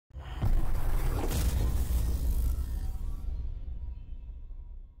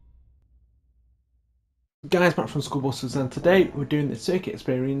Guys, back from Schoolbusters, and today we're doing the circuit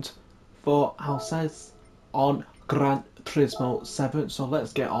experience for Alsace on Gran Turismo 7, so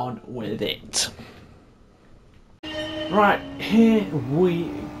let's get on with it. Right, here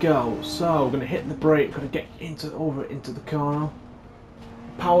we go. So we're going to hit the brake, going to get over into the corner,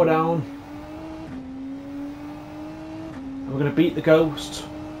 power down, and we're going to beat the ghost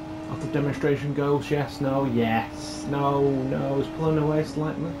of the demonstration ghost. Yes, no, yes, no, it's pulling away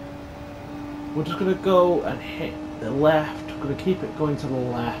slightly. We're just going to go and hit the left. We're going to keep it going to the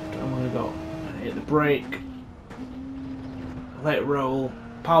left. I'm going to go and hit the brake. Let it roll.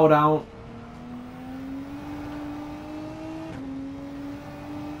 Power down.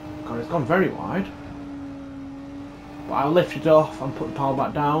 God, it's gone very wide. But I lifted off and put the power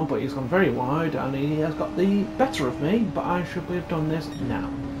back down, but he's gone very wide and he has got the better of me, but I should have done this now.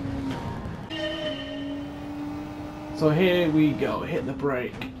 So here we go. Hit the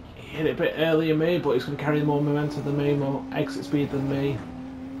brake. Hit it a bit earlier than me, but he's going to carry more momentum than me, more exit speed than me.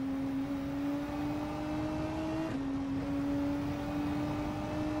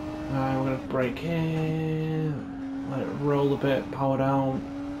 We're going to brake here, let it roll a bit, power down,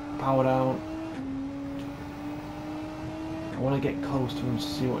 power down. I want to get close to him to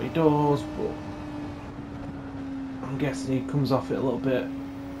see what he does, but I'm guessing he comes off it a little bit.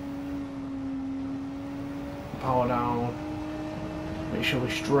 Power down. Make sure we're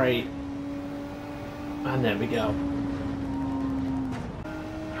straight, and there we go.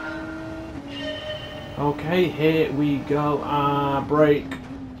 Okay, here we go. Brake,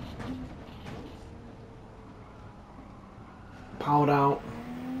 power down.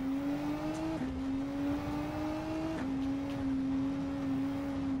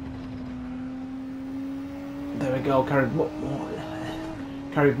 There we go. Carried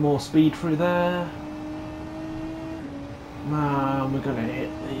more speed through there. Man, we're gonna hit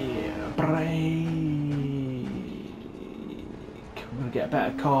the brake. We're gonna get a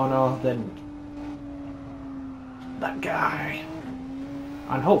better corner than that guy,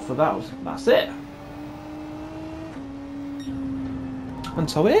 and hopefully that's it. And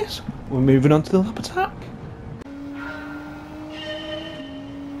so it is. We're moving on to the lap attack.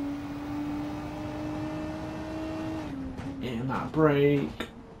 In that brake.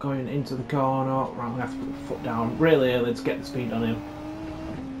 Going into the corner, right, I'm going to have to put the foot down really early to get the speed on him.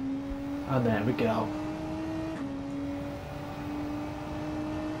 And there we go.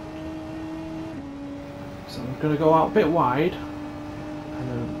 So I'm going to go out a bit wide, and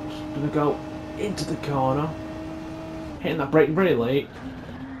then I'm just going to go into the corner, hitting that brake very late.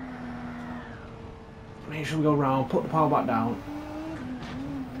 Make sure we go round, put the power back down.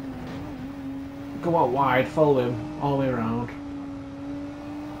 Go out wide, follow him all the way around.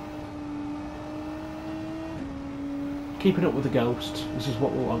 Keeping up with the ghost. This is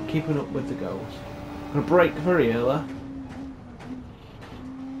what we want. Keeping up with the ghost. I'm going to brake very early,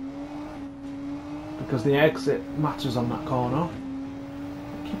 because the exit matters on that corner.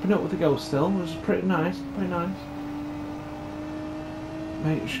 Keeping up with the ghost still, which is pretty nice. Pretty nice.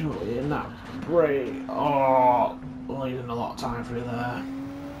 Make sure we're in that brake. Oh, losing a lot of time through there.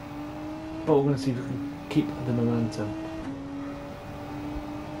 But we're going to see if we can keep the momentum.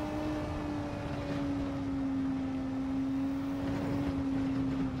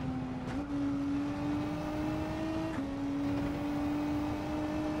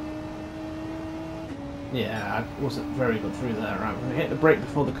 Yeah, I wasn't very good through there. Right, we're going to hit the brake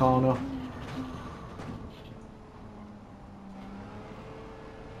before the corner.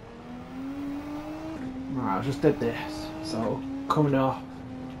 Right, I just did this. So, coming off.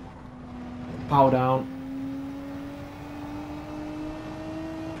 Power down.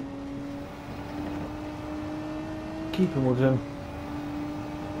 Keeping with him.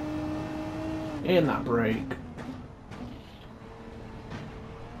 In that brake.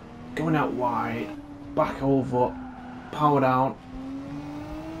 Going out wide. Back over, power down,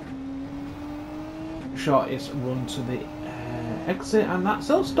 shortest run to the exit, and that's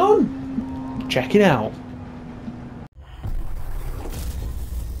us done. Check it out.